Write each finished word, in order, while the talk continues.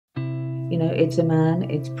You know, it's a man,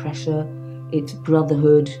 it's pressure, it's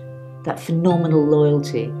brotherhood, that phenomenal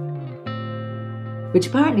loyalty, which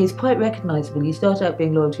apparently is quite recognisable. You start out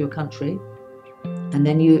being loyal to your country, and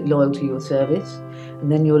then you're loyal to your service, and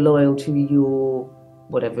then you're loyal to your,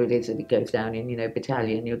 whatever it is that it goes down in, you know,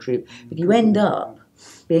 battalion, your troop. But you end up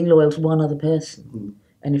being loyal to one other person.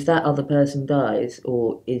 And if that other person dies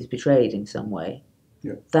or is betrayed in some way,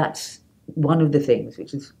 that's one of the things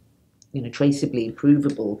which is, you know, traceably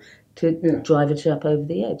provable to drive a chap over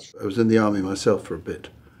the edge. I was in the army myself for a bit.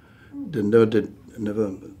 Never did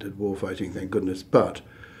war fighting, thank goodness. But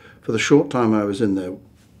for the short time I was in there,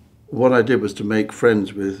 what I did was to make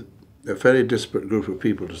friends with a fairly disparate group of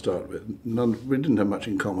people to start with. We didn't have much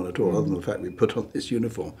in common at all, other than the fact we put on this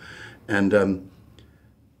uniform. And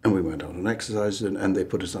we went out on exercises, and they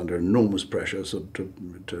put us under enormous pressure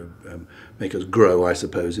to make us grow, I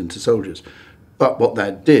suppose, into soldiers. But what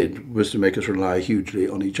that did was to make us rely hugely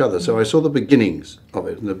on each other. So I saw the beginnings of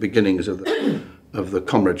it, and the beginnings of the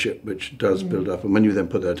comradeship, which does build up. And when you then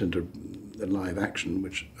put that into live action,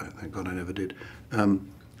 which thank God I never did,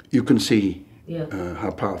 you can see how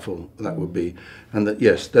powerful that would be. And that,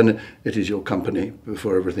 yes, then it is your company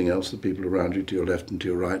before everything else, the people around you to your left and to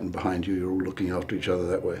your right and behind you, you're all looking after each other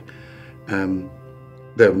that way.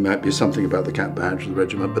 There might be something about the cap badge of the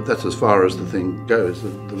regiment, but that's as far as the thing goes.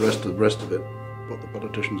 The rest of it, what the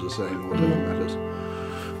politicians are saying or whatever matters,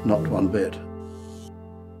 not one bit.